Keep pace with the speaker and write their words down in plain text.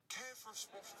first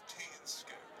wash of tea and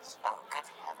scones. Oh, good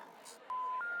heavens.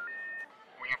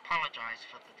 We apologize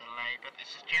for the delay, but this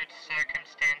is due to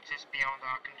circumstances beyond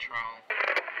our control.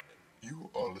 You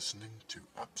are listening to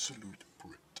Absolute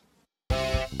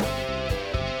Brit.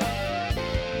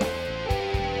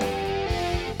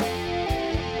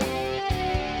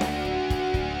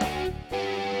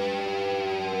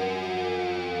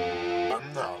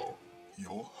 And now,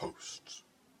 your hosts.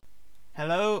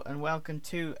 Hello and welcome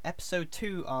to episode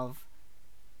 2 of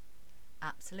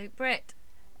Absolute Brit.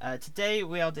 Today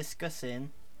we are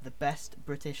discussing the best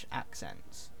British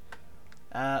accents.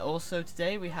 Also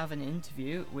today we have an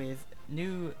interview with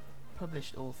new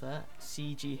published author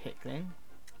C.G. Hickling.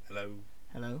 Hello.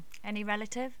 Hello. Any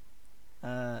relative?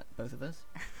 Both of us.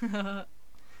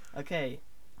 Okay,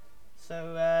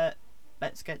 so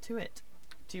let's get to it.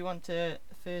 Do you want to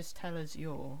first tell us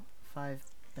your 5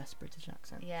 best British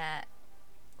accents? Yeah.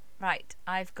 Right,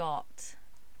 I've got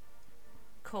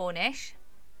Cornish,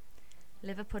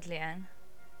 Liverpudlian,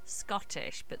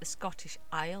 Scottish, but the Scottish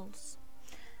Isles,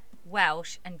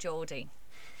 Welsh and Geordie.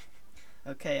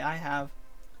 Okay, I have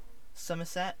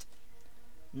Somerset,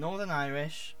 Northern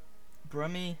Irish,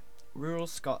 Brummie, Rural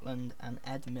Scotland, and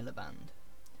Ed Miliband.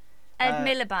 Ed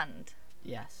Miliband.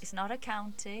 Yes, It's not a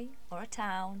county or a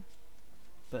town.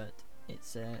 but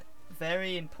it's a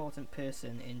very important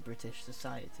person in British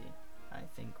society. I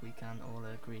think we can all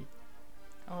agree.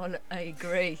 Oh, I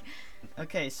agree.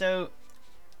 Okay, so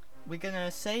we're gonna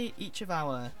say each of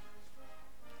our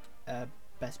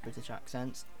best British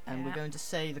accents, and we're Yeah. going to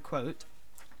say the quote.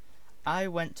 I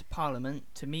went to Parliament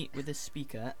to meet with the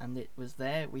Speaker, and it was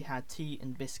there we had tea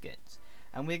and biscuits.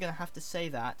 And we're going to have to say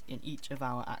that in each of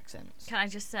our accents. Can I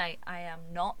just say, I am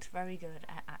not very good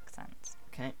at accents.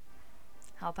 Okay.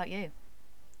 How about you?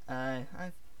 I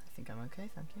think I'm okay,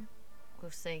 thank you.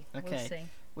 We'll see. Okay. We'll see.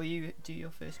 Will you do your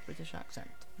first British accent?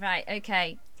 Right,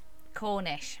 okay.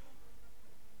 Cornish.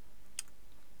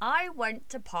 I went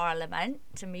to Parliament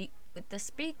to meet with the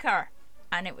Speaker,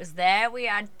 and it was there we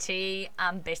had tea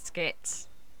and biscuits.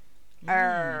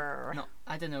 No,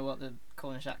 I don't know what the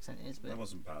Cornish accent is, but That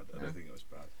wasn't bad. I don't think it was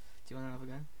bad. do you want to have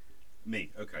a go?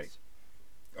 Me, okay.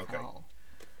 Okay. Carl.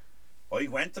 I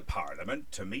went to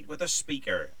Parliament to meet with the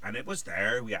Speaker, and it was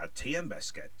there we had tea and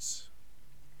biscuits.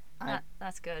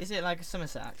 That's good. Is it like a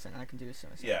Somerset accent? I can do a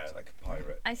Somerset Yeah, accent. like a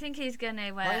pirate. I think he's going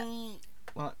to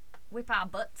What? whip our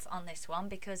butts on this one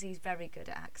because he's very good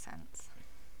at accents.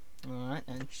 Alright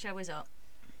then. Show us up.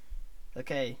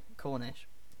 Okay, Cornish.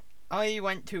 I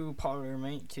went to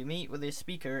Parliament to meet with the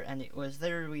Speaker, and it was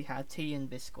there we had tea and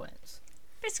biscuits.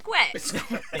 Biscuits!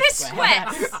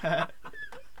 Biscuits!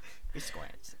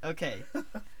 Biscuits. Okay.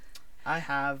 I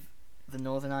have the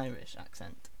Northern Irish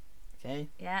accent. Okay.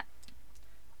 Yeah.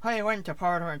 I went to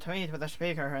Parliament to meet with the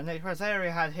Speaker, and it was there we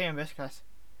had tea and biscuits.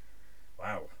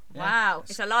 Wow. Yeah. Wow.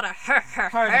 It's a lot of her.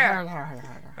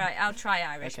 Right. Right, I'll try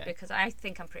Irish Okay. because I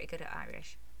think I'm pretty good at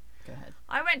Irish. Go ahead.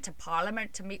 I went to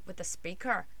Parliament to meet with the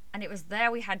Speaker, and it was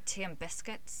there we had tea and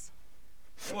biscuits.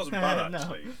 It wasn't bad, No.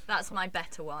 actually. That's my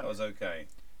better one. That was okay.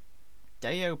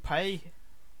 Deo pay.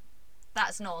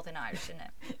 That's Northern Irish, isn't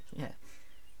it? Yeah.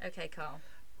 Okay, Carl.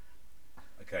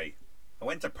 Okay. I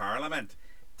went to Parliament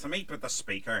to meet with the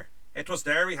Speaker. It was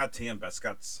there we had tea and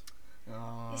biscuits.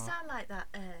 Oh. You sound like that.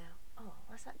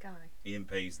 What's that guy? Ian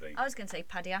Paisley. I was going to say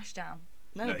Paddy Ashdown.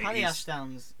 No, No, Paddy he's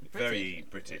Ashdown's Very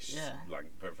British, Yeah. like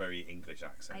very English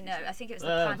accent. I know. I think it was the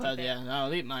Oh, Paddy Paddy, bit. yeah,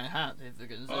 I'll eat my hat if the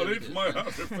Conservatives I'll eat my hat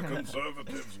if the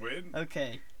Conservatives win.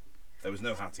 Okay, There was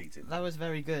no hat eating. that was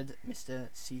very good, Mr.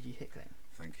 C.G. Hickling.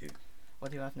 Thank you.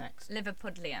 What do you have next?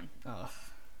 Liverpudlian. Oh,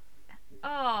 Oh,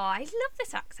 I love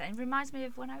this accent. It reminds me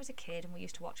of when I was a kid and we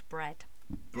used to watch Bread.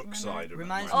 Brookside.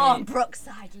 Reminds right? me- Oh,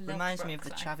 Brookside. Love reminds me of the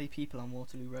Brookside. chavvy people on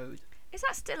Waterloo Road. Is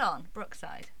that still on,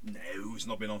 Brookside? No, it's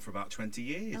not been on for about 20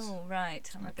 years. Oh, right.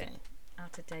 I'm a Okay. bit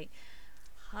out of date.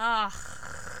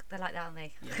 Ah, they're like that, aren't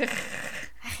they?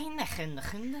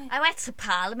 I went to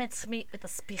Parliament to meet with the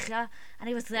Speaker, and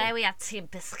he was there. We had tea and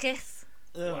biscuits.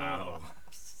 Wow.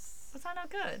 Was that not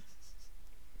good?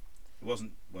 It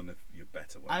wasn't one of your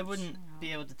better ones. I wouldn't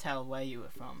be able to tell where you were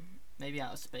from. Maybe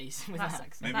out of space with That's- that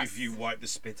accent. Maybe That's- if you wipe the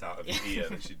spit out of your ear,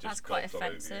 then she just That's quite gulped all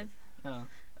over you. offensive. Oh,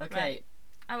 okay. Right.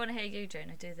 I want to hear you,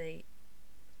 Jonah, do the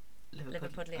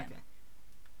Liverpudlian.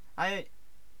 Okay.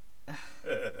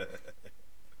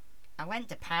 I went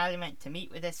to Parliament to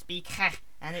meet with the Speaker,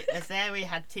 and it was there we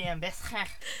had tea and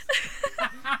biscuits. Oh,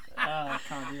 I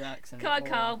can't do that accent. Come on, at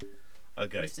all. Carl.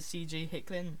 Okay. Mr. C.G.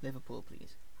 Hickling, Liverpool,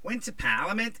 please. Went to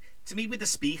Parliament to meet with the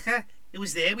Speaker. It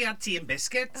was there we had tea and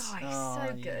biscuits. Oh, he's Oh,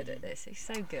 so yeah. good at this. He's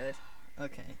so good.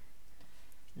 Okay.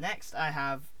 Next, I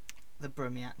have the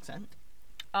Brummie accent.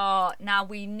 Oh, now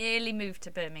we nearly moved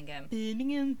to Birmingham.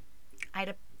 Birmingham.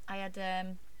 I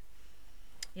had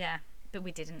yeah, but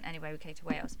we didn't anyway. We came to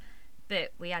Wales,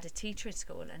 but we had a teacher at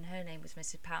school, and her name was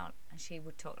Mrs. Powell, and she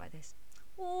would talk like this.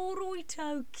 All right,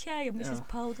 okay, I'm Mrs. Oh.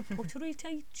 Powell, the pottery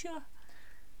teacher,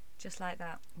 just like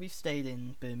that. We've stayed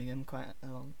in Birmingham quite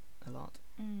a lot.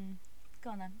 Go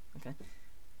on then. Okay.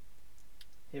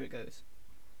 Here it goes.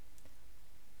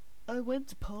 I went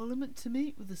to Parliament to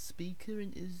meet with the Speaker,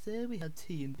 and is there we had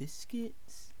tea and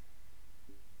biscuits.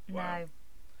 Wow.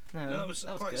 No, No, that was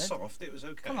quite good. soft. It was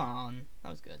okay. Come on, that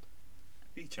was good.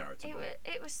 Be charitable.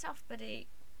 It was soft, but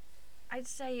I'd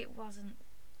say it wasn't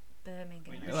Birmingham.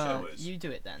 Well, you Well, show us. you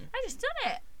do it then. I just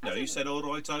done it. No, you said all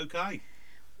right, okay.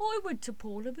 I went to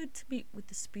Parliament to meet with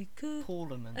the Speaker,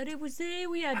 Parliament. and it was there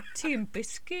we had tea and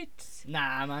biscuits.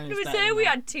 Nah, mine It was was better there than we that.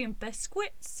 had tea and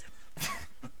biscuits.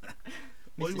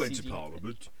 Mr. I went to CG.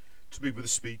 Parliament to meet with the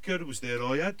Speaker. It was there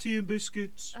I had tea and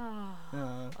biscuits. Oh,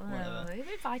 Oh, whatever. we've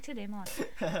invited him on.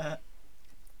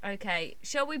 Okay,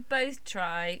 shall we both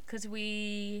try? Because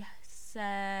I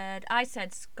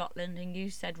said Scotland and you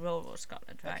said rural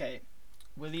Scotland, right? Okay,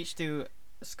 we'll each do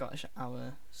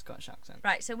our Scottish accent.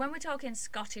 Right, so when we're talking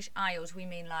Scottish Isles, we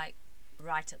mean like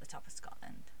right at the top of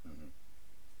Scotland.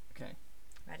 Okay.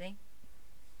 Ready?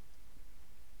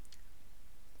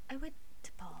 I went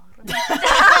to Parliament.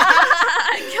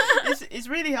 It's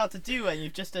really hard to do when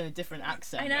you've just done a different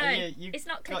accent. I know. And you It's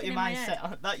not got clicking your in my mind head. set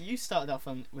on that. You started off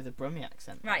with a Brummie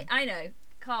accent. Right, I know.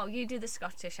 Carl, you do the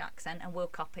Scottish accent and we'll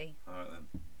copy. All right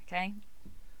then. Okay?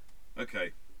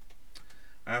 Okay.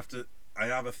 I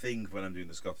have a thing when I'm doing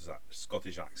the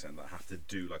Scottish accent that I have to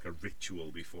do like a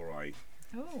ritual before I.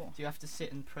 Oh. Do you have to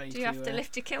sit and pray? Do you have to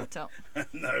lift your kilt up?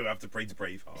 No, I have to pray to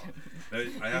Braveheart. No,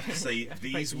 I have to say pray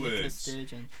these to Nicola words.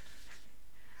 Sturgeon.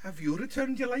 Have you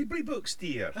returned your library books,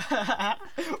 dear?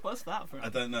 What's that from? I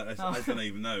don't know. I don't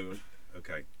even know.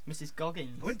 Okay. Mrs.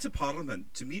 Goggins. I went to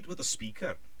Parliament to meet with the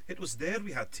Speaker. It was there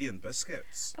we had tea and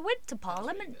biscuits. I went to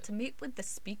Parliament to meet with the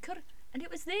Speaker, and it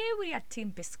was there we had tea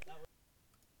and biscuits.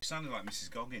 You sounded like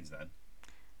Mrs. Goggins then.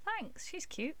 Thanks, she's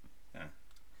cute.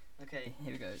 Okay,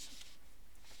 here it goes.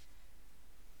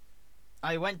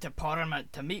 I went to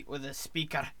Parliament to meet with the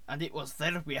Speaker, and it was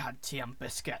there we had tea and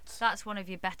biscuits. That's one of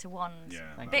your better ones.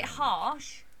 Yeah. Thank A bit no.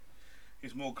 harsh.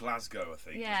 It's more Glasgow, I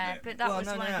think. Yeah, isn't it? but that Well, was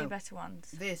no, one no, of no. your better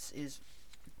ones. This is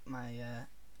my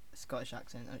Scottish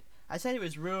accent. I said it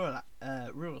was rural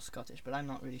Scottish, but I'm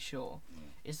not really sure.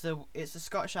 It's the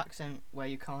Scottish accent where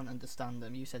you can't understand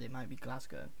them. You said it might be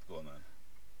Glasgow. Go on then.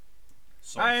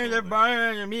 Sorry for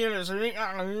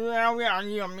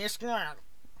all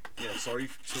yeah, sorry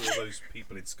to all those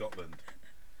people in Scotland.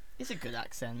 It's a good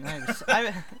accent. I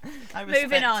respect,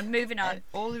 Moving on.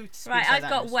 all who speak Right, like I've that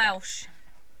got respect. Welsh.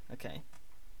 Okay.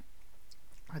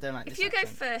 I don't like If this you go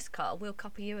accent. first, Carl, we'll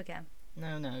copy you again.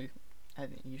 No. I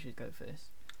think you should go first.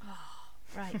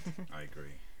 Right. I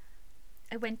agree.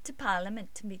 I went to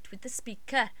Parliament to meet with the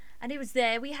Speaker, and it was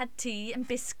there we had tea and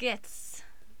biscuits.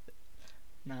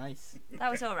 Nice. That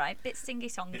was all right. Bit singy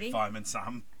Bit songy. Fireman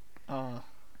Sam. Oh.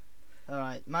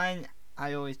 Alright, mine,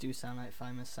 I always do sound like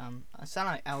Fireman Sam. I sound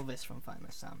like Elvis from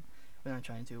Fireman Sam when I'm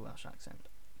trying to do a Welsh accent.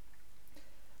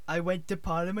 I went to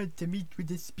Parliament to meet with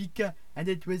the Speaker, and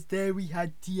it was there we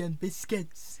had tea and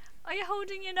biscuits. Are you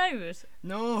holding your nose?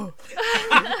 No.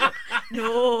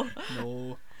 No.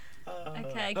 No.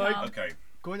 Okay, Right. Carl. Okay.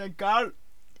 Go on, Carl.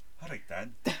 Alright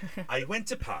then. I went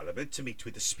to Parliament to meet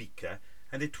with the Speaker,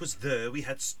 and it was there we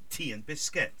had tea and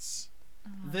biscuits.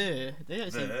 They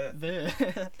don't say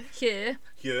the. Here,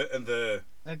 Here and there.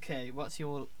 Okay, what's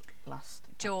your last?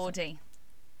 Geordie.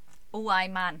 Oh, I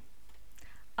man.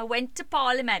 I went to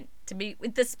Parliament to meet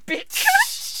with the Speaker,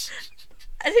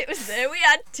 and it was there we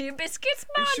had tea and biscuits,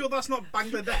 Are man. you sure that's not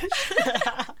Bangladesh?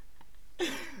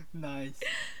 Nice.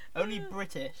 Only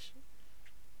British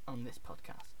on this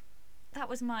podcast. That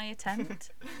was my attempt.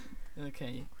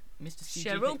 Okay, Mr. CG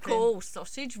Cheryl Dickon, Cole,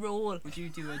 sausage roll. would you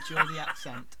do a Geordie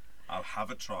accent? I'll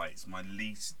have a try. It's my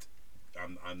least.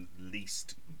 I'm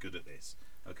least good at this.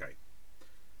 Okay.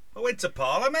 I went to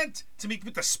Parliament to meet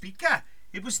with the Speaker.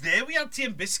 It was there we had tea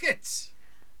and biscuits.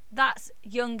 That's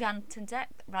young Anton Deck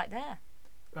right there.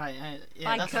 Right, yeah,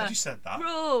 Like that's a- You said that.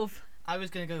 Prove. I was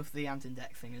going to go for the Ant and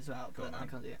Deck thing as well, Go but on, I then.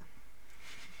 can't do it.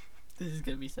 This is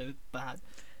going to be so bad.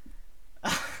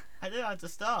 I don't know how to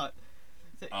start.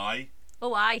 I.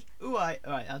 Oh, I. Ooh, alright,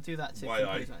 I'll do that to Why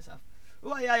compose aye? myself.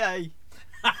 Ooh, aye.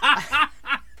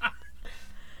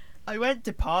 I went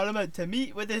to Parliament to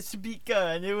meet with the Speaker,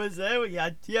 and it was there we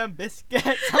had tea and biscuits.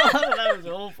 That was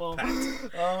awful.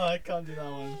 Oh, I can't do that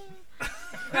one.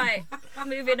 Right,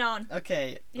 moving on.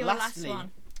 Okay, Your lastly, last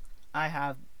one. I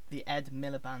have the Ed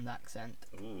Miliband accent,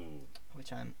 Ooh.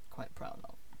 which I'm quite proud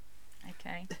of.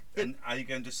 Okay. And are you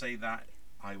going to say that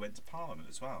I went to Parliament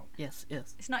as well? Yes,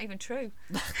 yes. It's not even true.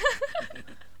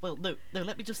 Well, no.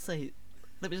 Let me just say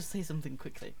something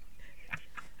quickly.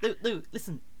 No.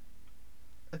 Listen.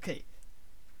 Okay.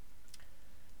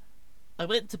 I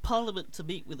went to Parliament to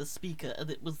meet with the Speaker, and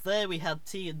it was there we had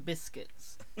tea and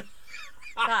biscuits.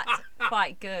 That's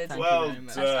quite good. Thank Well you very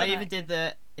much. done. I even did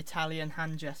the Italian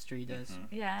hand gesture he does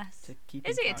Yes. to keep.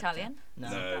 Is in he character. Italian?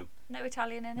 No. No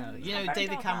Italian in No. him? You Not know, very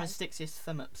David dull Cameron guy. sticks his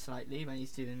thumb up slightly when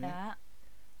he's doing it, Yeah.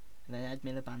 and then Ed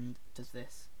Miliband does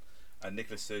this. And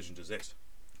Nicholas Sturgeon does this.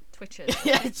 Twitches.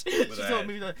 Yeah, she With a thought head.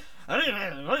 me like.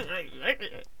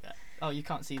 Oh, you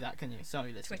can't see that, can you? Sorry,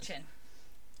 listeners. Twitching.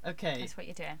 Okay. That's what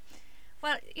you're doing.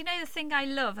 Well, you know, the thing I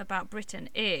love about Britain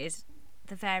is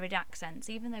the varied accents,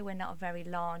 even though we're not a very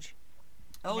large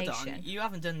Hold on, nation. you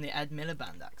haven't done the Ed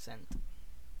Miliband accent.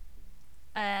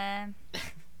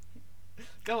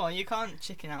 Go on, you can't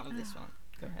chicken out of this one.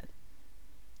 Go ahead.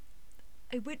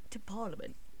 I went to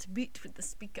Parliament to meet with the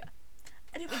Speaker,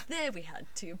 and it was there we had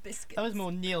tea and biscuits. That was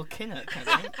more Neil Kinnock,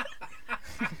 I think.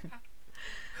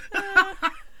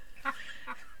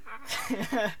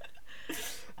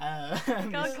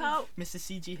 Go on, Carl. Mr.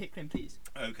 C.G. Hickman, please.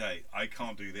 Okay, I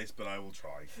can't do this, but I will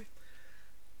try.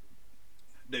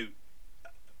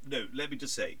 No, let me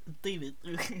just say. David.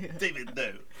 David,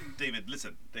 no. David,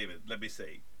 listen. David, let me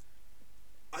say.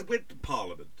 I went to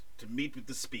Parliament to meet with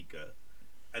the Speaker,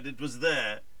 and it was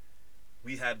there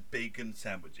we had bacon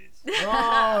sandwiches.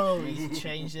 Oh, he's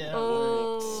changed it up.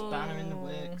 Oh. Spanner in the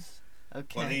works.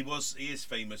 Okay. Well, he is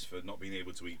famous for not being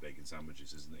able to eat bacon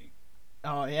sandwiches, isn't he?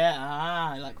 Oh, yeah.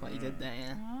 I like what you did there,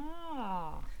 yeah.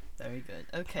 Ah. Very good.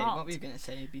 Okay, Hot. what were you going to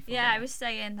say before? Yeah, I that? was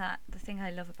saying that the thing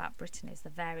I love about Britain is the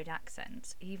varied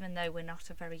accents, even though we're not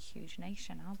a very huge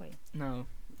nation, are we? No,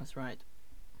 that's right.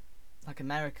 Like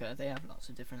America, they have lots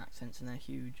of different accents and they're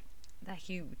huge. They're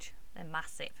huge. They're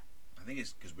massive. I think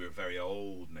it's because we're a very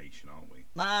old nation, aren't we?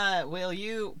 Will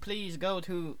you please go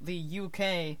to the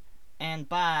UK and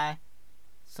buy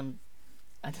some...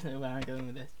 I don't know where I'm going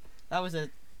with this. That was a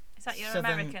Is that your Southern,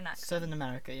 American accent? Southern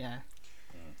America, yeah.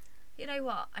 You know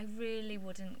what? I really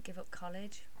wouldn't give up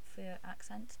college for your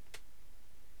accent.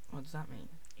 What does that mean?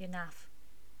 You're naff.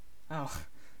 Oh,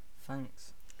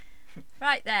 thanks.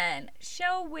 Right then,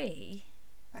 shall we?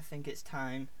 I think it's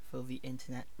time for the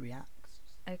Internet Reacts.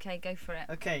 Okay, go for it.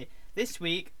 Okay, this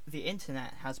week the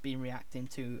Internet has been reacting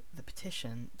to the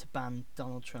petition to ban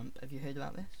Donald Trump. Have you heard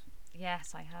about this?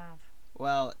 Yes, I have.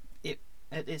 Well,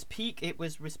 at its peak, it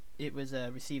was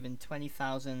receiving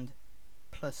 20,000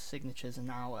 plus signatures an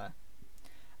hour.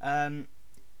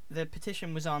 The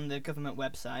petition was on the government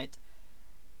website.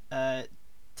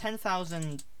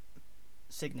 10,000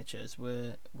 signatures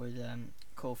would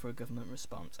call for a government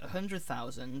response.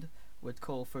 100,000 would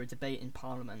call for a debate in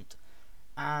Parliament,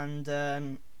 and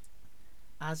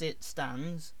as it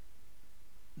stands,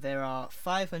 there are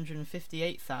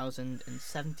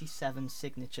 558,077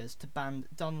 signatures to ban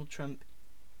Donald Trump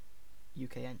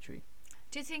UK entry.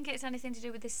 Do you think it's anything to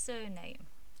do with his surname?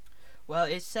 Well,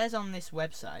 it says on this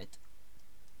website,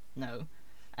 no,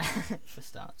 for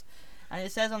starts, and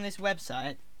it says on this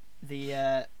website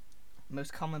the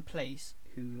most common place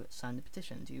who signed the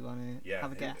petition. Do you want to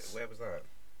have a guess? Where was that?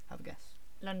 Have a guess.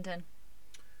 London.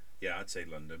 Yeah, I'd say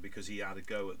London because he had a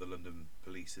go at the London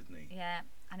police, didn't he? Yeah,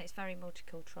 and it's very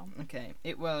multicultural. Okay,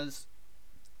 it was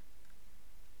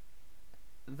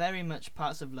very much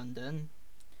parts of London,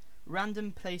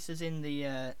 random places in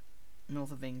the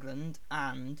north of England,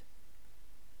 and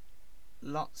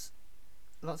lots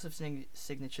of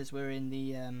signatures were in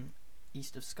the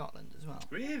east of Scotland as well.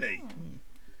 Really? Mm.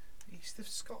 East of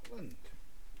Scotland.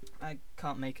 I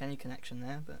can't make any connection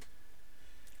there, but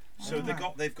So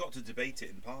they've got to debate it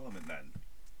in Parliament then.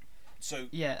 So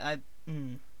yeah,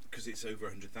 because it's over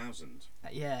 100,000.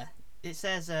 yeah, it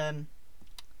says on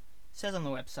the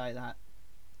website that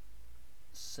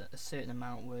a certain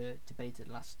amount were debated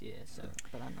last year. So,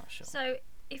 but I'm not sure. So,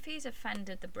 if he's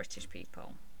offended the British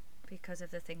people because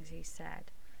of the things he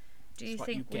said, do you It's what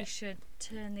you think we get. should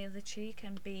turn the other cheek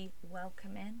and be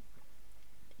welcoming?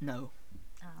 No.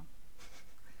 Oh.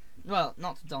 Well,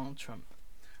 not to Donald Trump.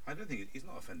 I don't think he's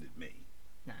not offended me.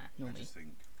 Nah, I not me. just think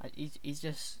He's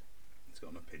just he's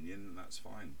got an opinion and that's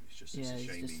fine. It's just it's yeah, a he's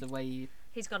shame just he- the way you,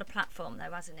 He's got a platform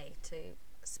though, hasn't he, to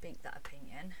speak that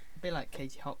opinion? a bit like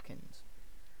Katie Hopkins,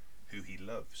 who he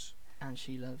loves. and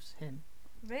she loves him.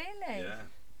 Really? Yeah.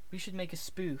 We should make a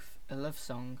spoof, a love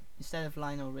song, instead of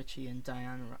Lionel Richie and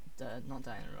not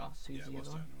Diana Ross. Who's Yeah, the it was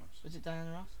other one? Diana Ross. Was it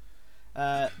Diana Ross?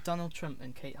 Donald Trump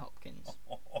and Kate Hopkins.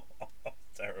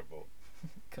 Terrible.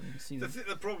 coming soon.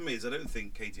 The problem is, I don't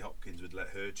think Katie Hopkins would let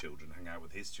her children hang out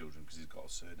with his children because he's got a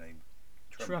surname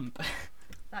Trump.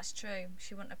 That's true.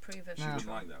 She wouldn't approve of She No. wouldn't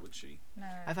like that, would she? No.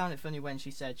 I found it funny when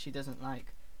she said she doesn't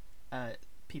like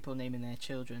people naming their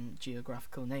children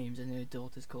geographical names, and her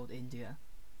daughter's called India.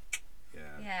 Yeah.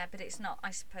 Yeah, but it's not.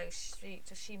 I suppose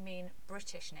does she mean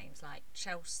British names like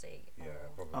Chelsea? Yeah,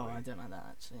 or, probably. Oh, I don't like that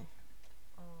actually.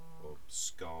 Or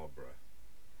Scarborough.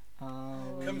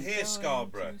 Oh, Come we here, going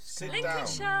Scarborough. to Sit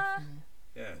Lincolnshire. down.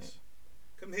 Yes.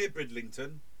 Come here,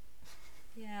 Bridlington.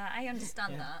 Yeah, I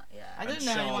understand Yeah. that. Yeah. I And don't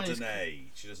know anyone who's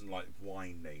Chardonnay. She doesn't like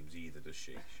wine names either, does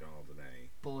she? Chardonnay.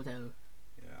 Bordeaux.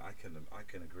 Yeah, I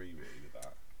can agree really with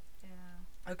that.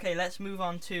 Yeah. Okay, let's move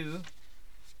on to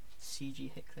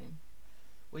C.G. Hickling.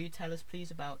 Will you tell us,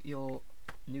 please, about your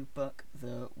new book,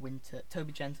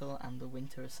 Toby Gentle and the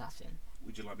Winter Assassin?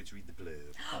 Would you like me to read the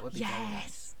blurb? That would be very nice.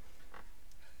 Yes.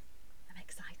 I'm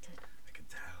excited. I can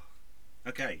tell.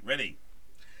 Okay, ready.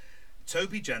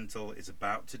 Toby Gentle is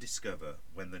about to discover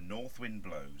when the north wind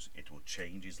blows, it will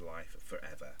change his life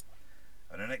forever.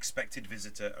 An unexpected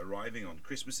visitor arriving on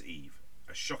Christmas Eve,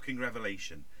 a shocking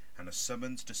revelation, and a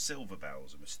summons to Silver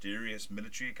Bells, a mysterious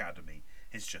military academy,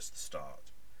 is just the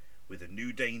start. With a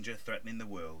new danger threatening the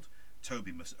world,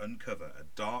 Toby must uncover a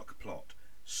dark plot,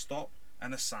 stop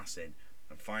an assassin,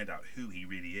 and find out who he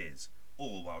really is,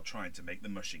 all while trying to make the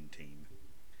mushing team.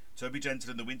 Toby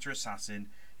Gentle and the Winter Assassin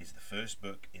is the first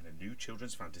book in a new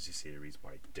children's fantasy series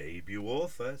by debut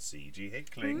author C.G.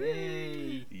 Hickling.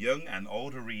 Yay! Young and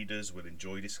older readers will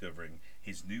enjoy discovering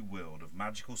his new world of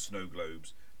magical snow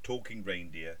globes, talking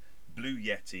reindeer, blue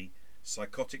yeti,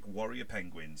 psychotic warrior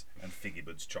penguins, and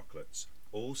Figgybuds chocolates,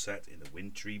 all set in the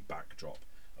wintry backdrop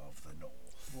of the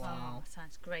north. Wow. Oh,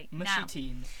 sounds great. Mushy now,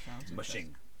 teams. Sounds Mushing.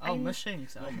 interesting. Oh, mushing,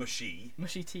 sorry. Not mushy.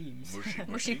 Mushy teams. Mushy.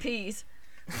 mushy peas.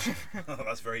 Oh,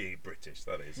 that's very British,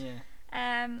 that is. Yeah.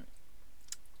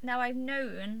 Now I've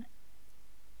known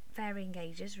varying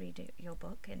ages read your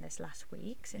book in this last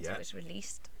week since Yeah. it was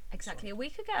released exactly a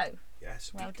week ago.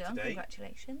 Yes, Well week done, today.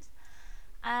 congratulations.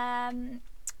 A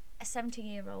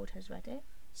 17-year-old has read it,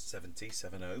 70.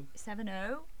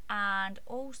 7-0, and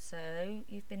also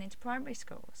you've been into primary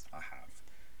schools. I have.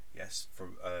 Yes,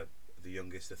 from the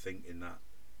youngest, I think, in that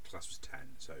class was 10.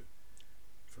 So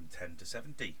from 10 to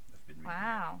 70, I've been reading.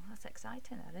 Wow, that's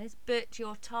exciting, that is. But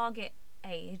your target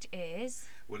age is?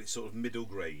 Well, it's sort of middle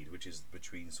grade, which is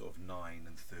between sort of 9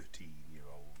 and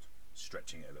 13-year-old,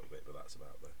 stretching it a little bit, but that's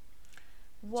about the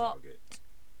What? target.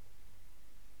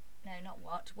 No, not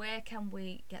what. Where can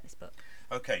we get this book?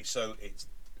 Okay, so it's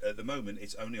at the moment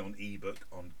it's only on ebook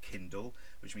on Kindle,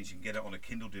 which means you can get it on a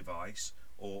Kindle device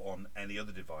or on any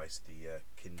other device, the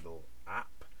Kindle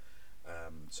app.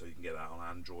 So you can get that on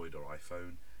Android or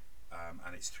iPhone,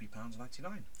 and it's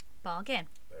 £3.99. Bargain.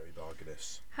 Very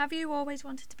bargainous. Have you always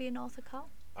wanted to be an author, Carl?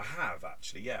 I have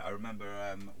actually, yeah. I remember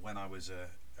when I was a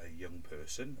young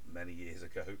person many years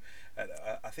ago.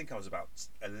 I think I was about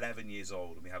 11 years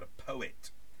old, and we had a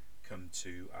poet come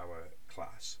to our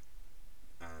class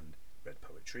and read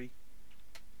poetry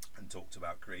and talked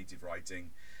about creative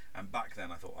writing. And back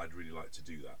then, I thought I'd really like to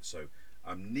do that. So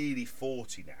I'm nearly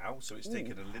 40 now, so it's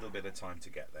taken a little bit of time to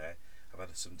get there. I've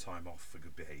had some time off for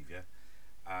good behaviour,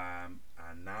 and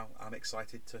now I'm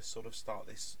excited to sort of start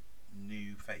this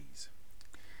new phase.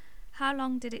 How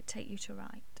long did it take you to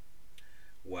write?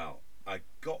 Well, I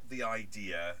got the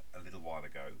idea a little while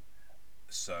ago,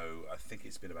 so I think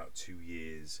it's been about 2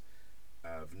 years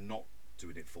of not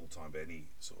doing it full time by any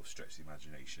sort of stretch of the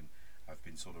imagination. I've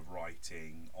been sort of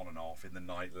writing on and off in the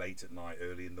night, late at night,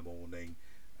 early in the morning,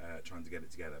 trying to get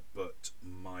it together. But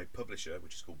my publisher,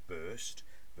 which is called Burst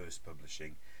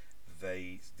Publishing,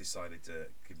 they decided to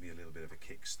give me a little bit of a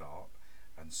kickstart,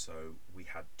 and so we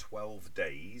had 12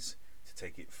 days to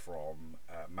take it from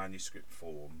manuscript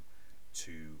form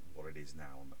to what it is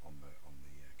now on the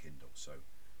Kindle. So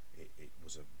it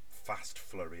was a fast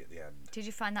flurry at the end. Did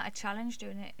you find that a challenge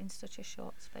doing it in such a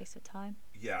short space of time?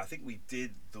 Yeah, I think we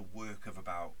did the work of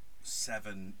about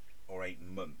 7 or 8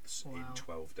 months in Wow.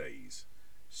 12 days.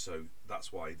 So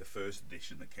that's why the first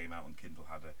edition that came out on Kindle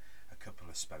had a couple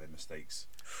of spelling mistakes,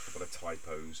 a couple of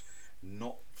typos.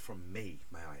 Not from me,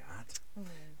 may I add. Ooh,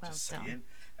 well Just done.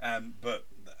 saying. But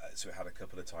so it had a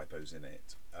couple of typos in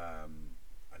it,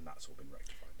 and that's all been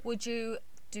rectified now. Would you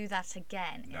do that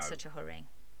again No. in such a hurry?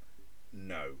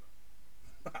 No.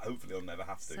 Hopefully I'll never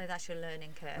have to. So that's your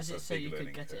learning curve. Was a it so big you could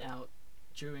learning get it curve. out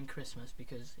during Christmas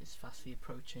because it's fastly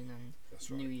approaching and That's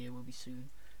New right. Year will be soon?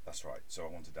 That's right. So I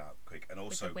wanted that quick. And With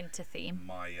also the winter theme.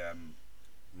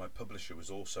 my publisher was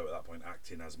also at that point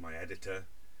acting as my editor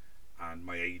and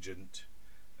my agent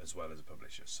as well as a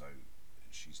publisher, so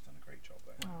she's done a great job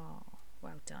there. Oh,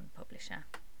 Well done, publisher.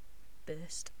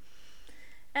 Burst.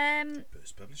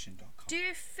 Burstpublishing.com. Do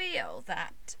you feel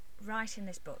that writing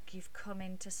this book, you've come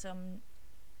into some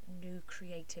new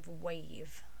creative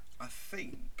wave? I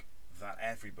think that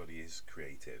everybody is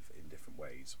creative in different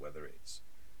ways, whether it's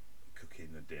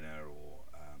cooking a dinner or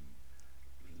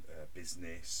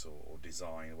business or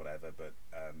design or whatever. But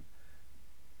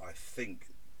I think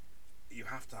you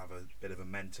have to have a bit of a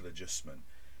mental adjustment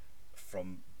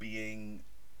from being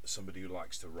somebody who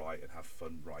likes to write and have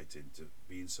fun writing to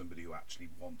being somebody who actually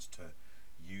wants to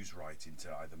use writing to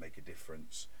either make a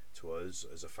difference to us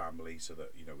as a family, so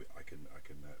that I can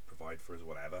provide for us,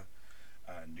 whatever.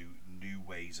 New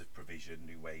ways of provision,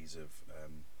 new ways of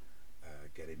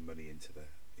getting money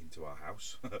into our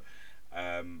house.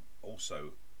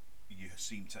 Also, you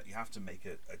have to make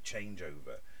a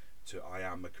changeover to I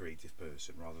am a creative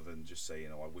person, rather than just saying,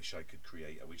 I wish I could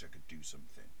create, I wish I could do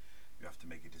something. You have to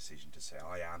make a decision to say,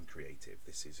 I am creative,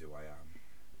 this is who I am.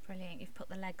 Brilliant, you've put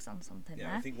the legs on something Yeah,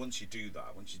 there. I think once you do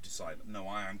that, once you decide, no,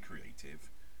 I am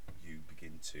creative, you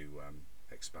begin to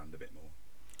expand a bit more.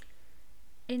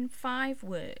 In 5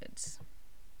 words,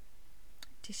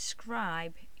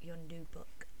 describe your new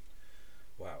book.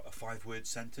 Wow, a 5-word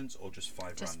sentence or just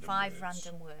 5 Just random 5 words?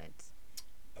 random words.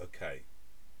 Okay.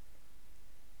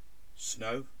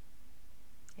 Snow.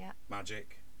 Yeah.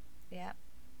 Magic. Yeah.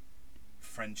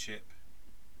 Friendship.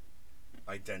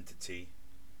 Identity.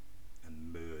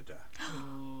 And murder.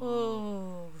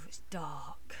 Oh, it's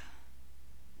dark.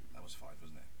 That was 5,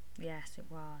 wasn't it? Yes, it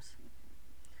was.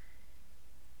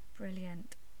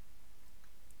 Brilliant.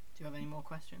 Do you have any more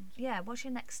questions? Yeah, what's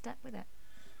your next step with it?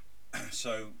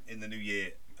 So in the new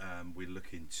year, we're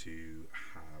looking to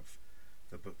have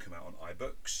the book come out on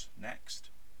iBooks next,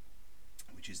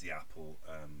 which is the Apple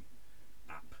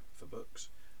app for books.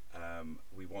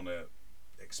 We want to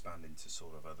expand into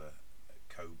sort of other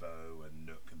Kobo and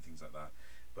Nook and things like that.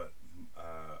 But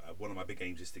one of my big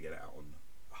aims is to get it out on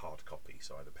hard copy,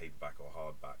 so either paperback or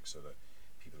hardback, so that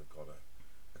people have got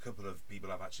a couple of people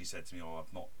have actually said to me,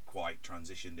 I've not quite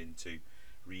transitioned into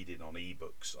reading on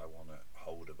ebooks, I want to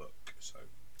hold a book. So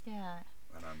Yeah.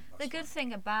 and The that's good fine.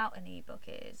 thing about an ebook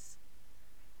is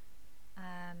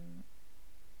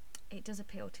it does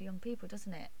appeal to young people,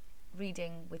 doesn't it?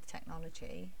 Reading with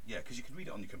technology. Yeah, because you can read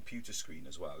it on your computer screen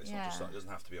as well. It's not just Yeah. it doesn't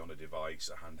have to be on a device,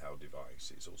 a handheld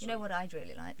device. It's also You know what I'd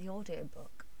really like? The audio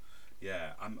book.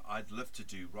 Yeah, I'd love to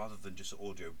do, rather than just an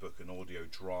audio book, an audio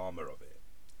drama of it.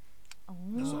 what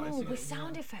I Oh, think. with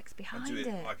sound effects And behind do it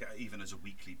it. like even as a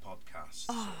weekly podcast.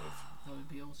 Sort of. That would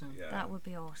be awesome. Yeah. That would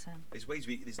be awesome. There's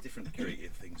different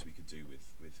creative things we could do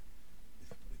with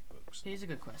books. Here's a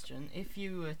good question. If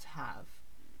you were to have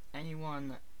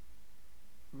anyone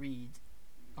read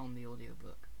on the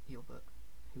audiobook, your book,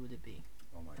 who would it be?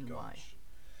 Oh my And why? gosh.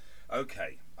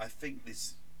 Okay, I think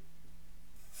there's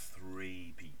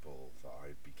 3 people that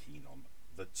I'd be keen on.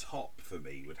 The top for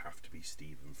me would have to be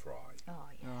Stephen Fry. Oh,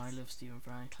 yes. Oh, I love Stephen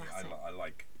Fry. Classic. I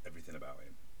like everything about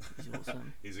him. He's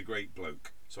awesome. He's a great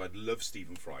bloke. So I'd love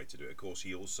Stephen Fry to do it. Of course,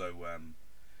 he also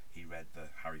he read the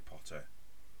Harry Potter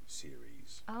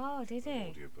series Oh, did of he?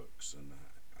 audiobooks, and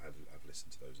I've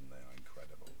listened to those, and they are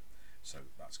incredible. So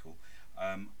that's cool.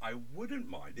 I wouldn't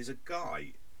mind. There's a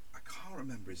guy, I can't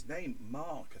remember his name,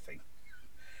 Mark, I think.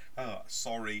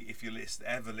 Sorry if you're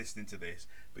ever listening to this,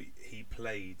 but he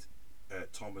played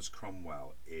Thomas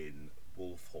Cromwell in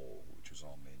Wolf Hall, which was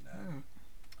on in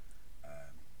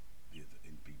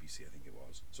BBC, I think it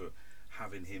was. So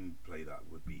having him play that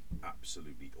would be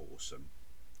absolutely awesome.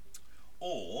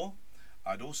 Or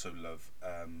I'd also love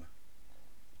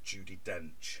Judi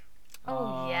Dench. Oh, I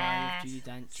love yes. Judi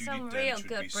Dench. Judi Some Dench real would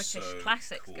good be British so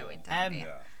classics cool. going down here.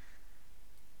 Yeah.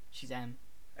 She's M.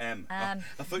 I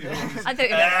thought you were. I thought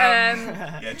you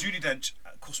meant, Yeah, Judi Dench.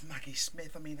 Of course, Maggie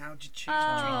Smith. I mean, how did you choose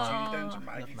Oh. between Judi Dench and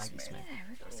I love Maggie Maggie Smith? Smith. yeah,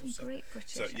 we've got some Awesome. great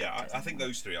British So yeah, actors, I think haven't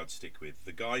those 3 I'd stick with.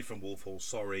 The guy from Wolf Hall.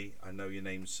 Sorry, I know your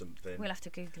name's something. we? We'll have to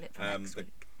Google it for next the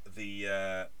week.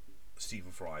 the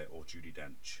Stephen Fry or Judi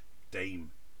Dench.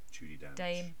 Dame Judi Dench.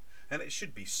 Dame. And it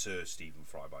should be Sir Stephen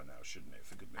Fry by now, shouldn't it?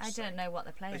 For goodness' I sake. don't know what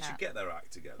they're They playing should at. get their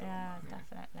act together. Yeah, On that.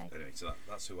 definitely. Anyway, so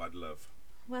that's who I'd love.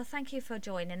 Well, thank you for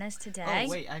joining us today. Oh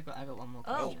wait, I got one more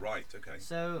Oh. question. Oh right, okay.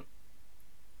 So,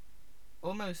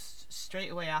 almost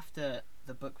straight away after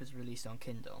the book was released on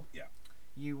Kindle, Yeah.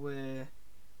 you were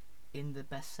in the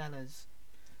bestsellers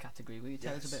category. Will you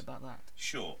tell us Yes. a bit about that?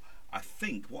 Sure. I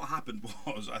think what happened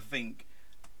was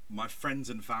my friends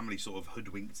and family sort of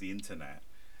hoodwinked the internet,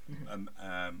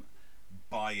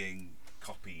 buying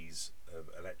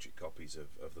electric copies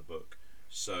of the book.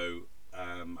 So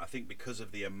I think because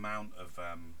of the amount of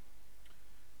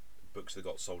books that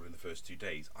got sold in the first 2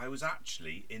 days, I was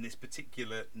actually in this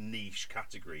particular niche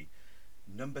category,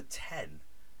 number 10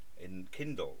 in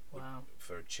Kindle. Wow.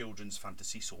 For children's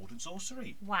fantasy sword and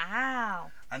sorcery.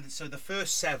 Wow. And so the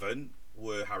first 7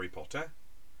 were Harry Potter,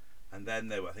 and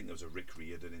then I think there was a Rick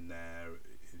Riordan in there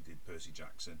who did Percy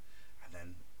Jackson, and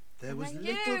then there was then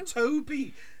little you.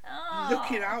 Toby Oh.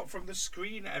 looking out from the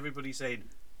screen at everybody saying,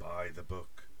 "Buy the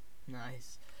book."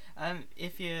 Nice.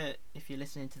 If you're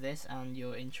listening to this and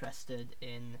you're interested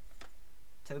in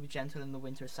Toby Gentle and the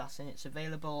Winter Assassin, it's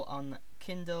available on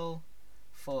Kindle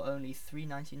for only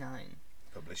 $3.99.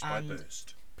 Published by And-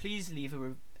 Burst. Please leave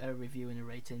a review and a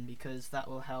rating, because that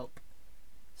will help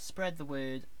spread the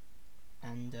word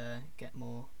and get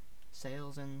more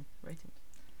sales and ratings.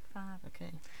 Fab.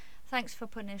 Okay. Thanks for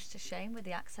putting us to shame with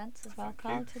the accents as well, Thank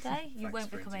Carl, you. today. You Thanks won't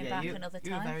for be coming interviewing back you, another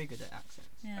you're time. very good at accents.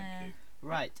 Yeah. Thank you.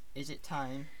 Right, is it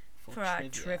time For our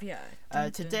trivia.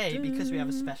 Today, because we have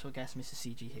a special guest, Mr.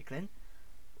 C.G. Hicklin,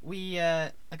 we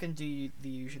are going to do the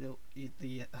usual,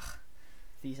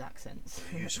 these accents.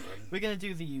 Useful. We're going to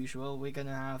do the usual. We're going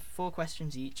to have 4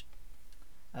 questions each.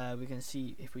 We're going to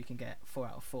see if we can get 4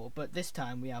 out of 4. But this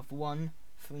time we have one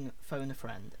phone a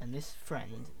friend, and this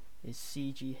friend is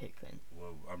C.G. Hicklin.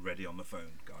 Well, I'm ready on the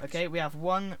phone, guys. Okay, we have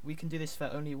one. We can do this for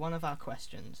only one of our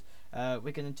questions. We're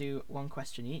going to do 1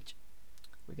 question each.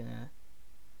 We're going to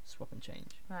swap and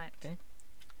change. Right. Okay.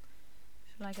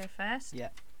 Shall I go first? Yeah.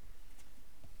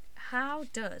 How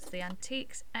does the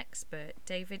antiques expert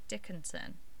David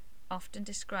Dickinson often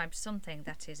describe something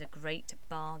that is a great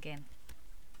bargain?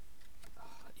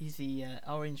 He's the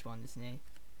orange one, isn't he?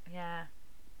 Yeah.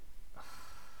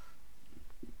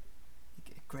 You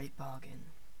get a great bargain.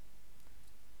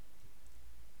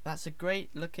 That's a great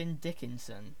looking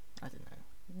Dickinson. I don't know.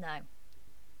 No.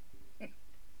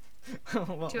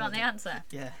 What Do you want was the it? answer?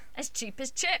 Yeah. As cheap as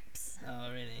chips.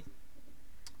 Oh, really?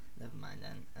 Never mind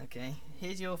then. Okay.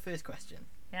 Here's your first question.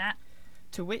 Yeah.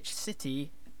 To which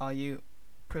city are you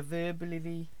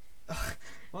proverbially...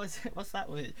 what's that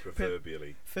word?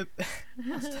 Proverbially.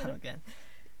 I'll start again.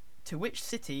 To which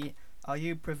city are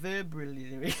you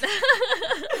proverbially...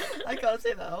 I can't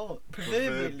say that all.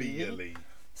 Proverbially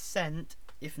sent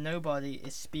if nobody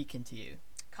is speaking to you?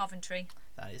 Coventry.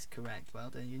 That is correct. Well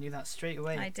done. You knew that straight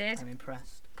away. I did. I'm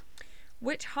impressed.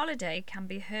 Which holiday can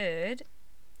be heard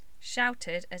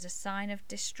shouted as a sign of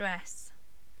distress?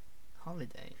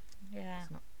 Holiday. Yeah.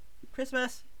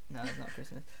 Christmas. No, it's not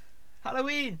Christmas.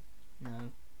 Halloween.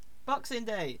 No. Boxing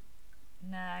Day.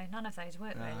 No, none of those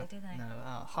work really, do they?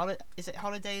 No. Is it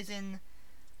holidays in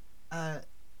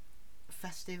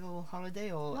festival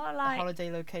holiday or More a like- holiday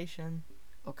location?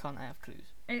 Or can't I have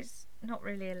clues? It's not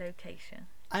really a location.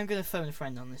 I'm going to phone a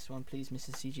friend on this one, please,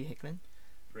 Mrs. C.G. Hicklin.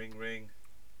 Ring, ring.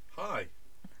 Hi.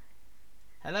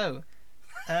 Hello.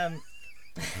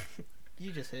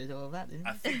 You just heard all of that, didn't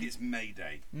I you? think it's May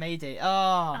Day. Mayday. Oh,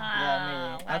 Ah, yeah,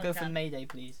 Mayday. well I'll go for done. Mayday,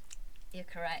 please. You're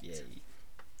correct. Yay.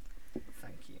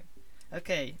 Thank you.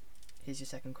 Okay, here's your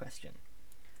second question.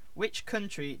 Which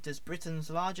country does Britain's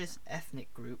largest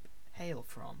ethnic group hail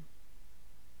from?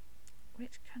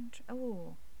 Which country?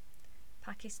 Oh,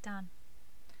 Pakistan.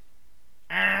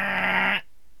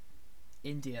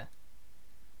 India.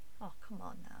 Oh, come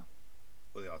on now.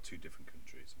 Well, they are 2 different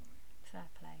countries, aren't Fair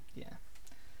play. Yeah.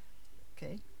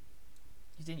 Okay.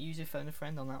 You didn't use your phone a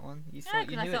friend on that one. You No, thought you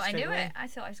because I knew thought it I straight knew away. it. I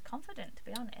thought I was confident, to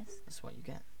be honest. That's what you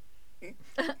get.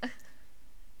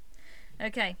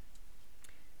 Okay.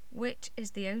 Which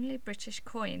is the only British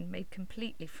coin made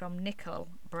completely from nickel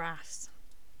brass?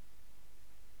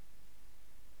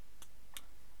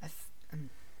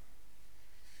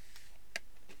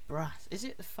 Brass. Is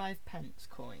it the 5p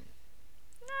coin?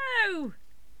 No!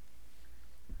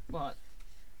 What?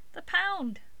 The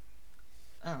pound.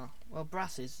 Oh, well,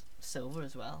 brass is silver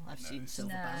as well. I've No, seen it's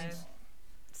silver No. bands.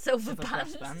 Silver Silver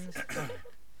brass bands. bands.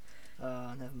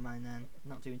 Oh, never mind then.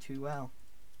 Not doing too well.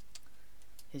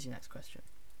 Here's your next question.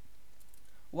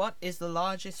 What is the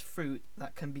largest fruit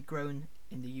that can be grown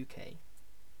in the UK?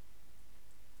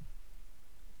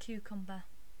 Cucumber.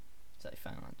 Is that your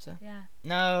final answer? Yeah.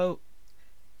 No.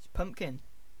 It's pumpkin,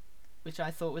 which I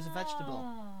thought was a vegetable.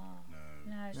 Oh.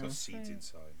 No. No, It's it's got a seeds fruit.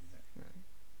 inside, isn't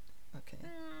it? Okay.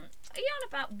 Are you on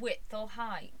about width or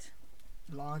height?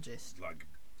 Largest. Like,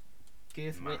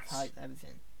 Girth, width, Mass. height,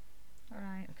 everything.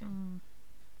 Alright.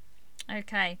 Okay.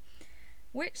 Okay.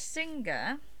 Which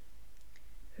singer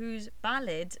whose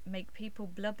ballads make people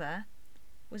blubber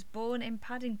was born in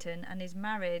Paddington and is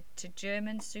married to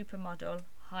German supermodel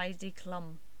Heidi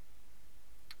Klum?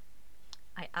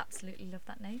 I absolutely love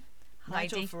that name.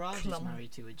 Nigel Heidi Farage is Klum.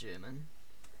 married to a German.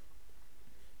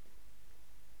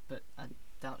 But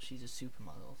doubt she's a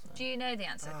supermodel. So. Do you know the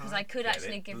answer? Because I could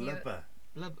actually give you. Blubber.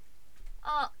 Blub.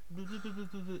 Oh,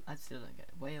 I still don't get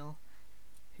it. Whale.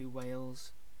 Who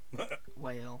wails?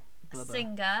 Whale.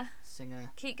 Blubber.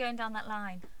 Singer. Keep going down that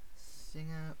line.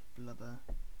 Singer. Blubber.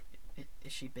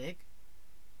 Is she big?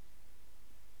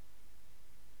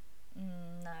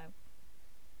 No.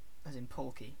 As in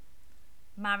Porky.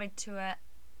 Married to a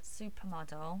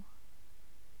supermodel.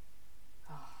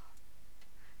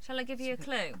 Shall I give you a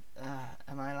clue?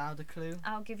 Am I allowed a clue?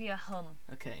 I'll give you a hum.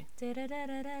 Okay. Do you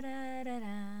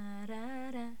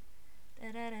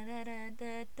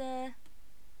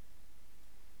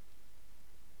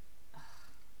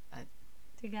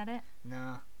get it?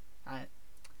 No.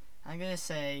 I'm gonna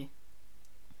say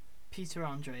Peter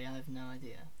Andre. I have no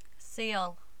idea.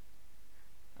 Seal.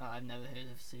 Oh, I've never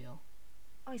heard of Seal.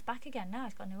 Oh, he's back again now.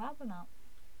 He's got a new album out.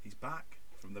 He's back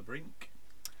from the brink.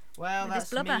 Well, With his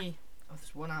that's blubber. me. Oh,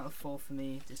 that's 1 out of 4 for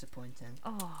me. Disappointing.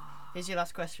 Oh. Here's your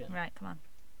last question. Right, come on.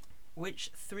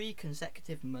 Which 3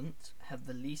 consecutive months have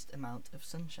the least amount of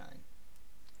sunshine?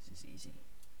 This is easy.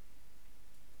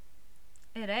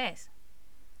 It is.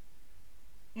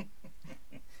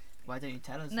 Why don't you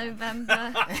tell us? then?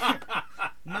 November,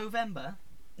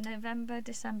 November?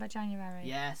 December, January.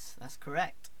 Yes, that's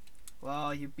correct.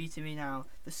 Well, you've beaten me now.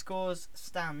 The scores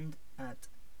stand at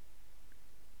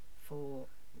 4.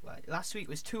 Right, last week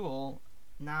was 2-2.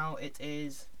 Now it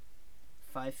is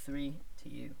 5-3 to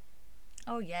you.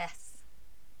 Oh, yes.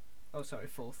 Oh, sorry,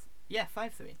 4th. Yeah,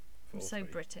 5-3. I'm so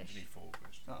 4-3. British. You need 4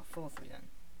 questions. Oh, 4-3 then.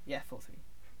 Yeah, 4-3.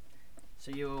 So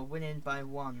you're winning by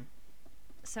 1.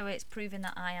 So it's proving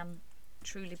that I am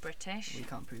truly British. We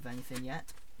can't prove anything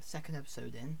yet. Second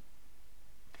episode in.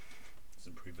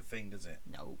 Doesn't prove a thing, does it?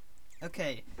 No.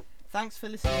 Okay. Thanks for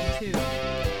listening to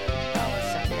our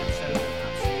second episode of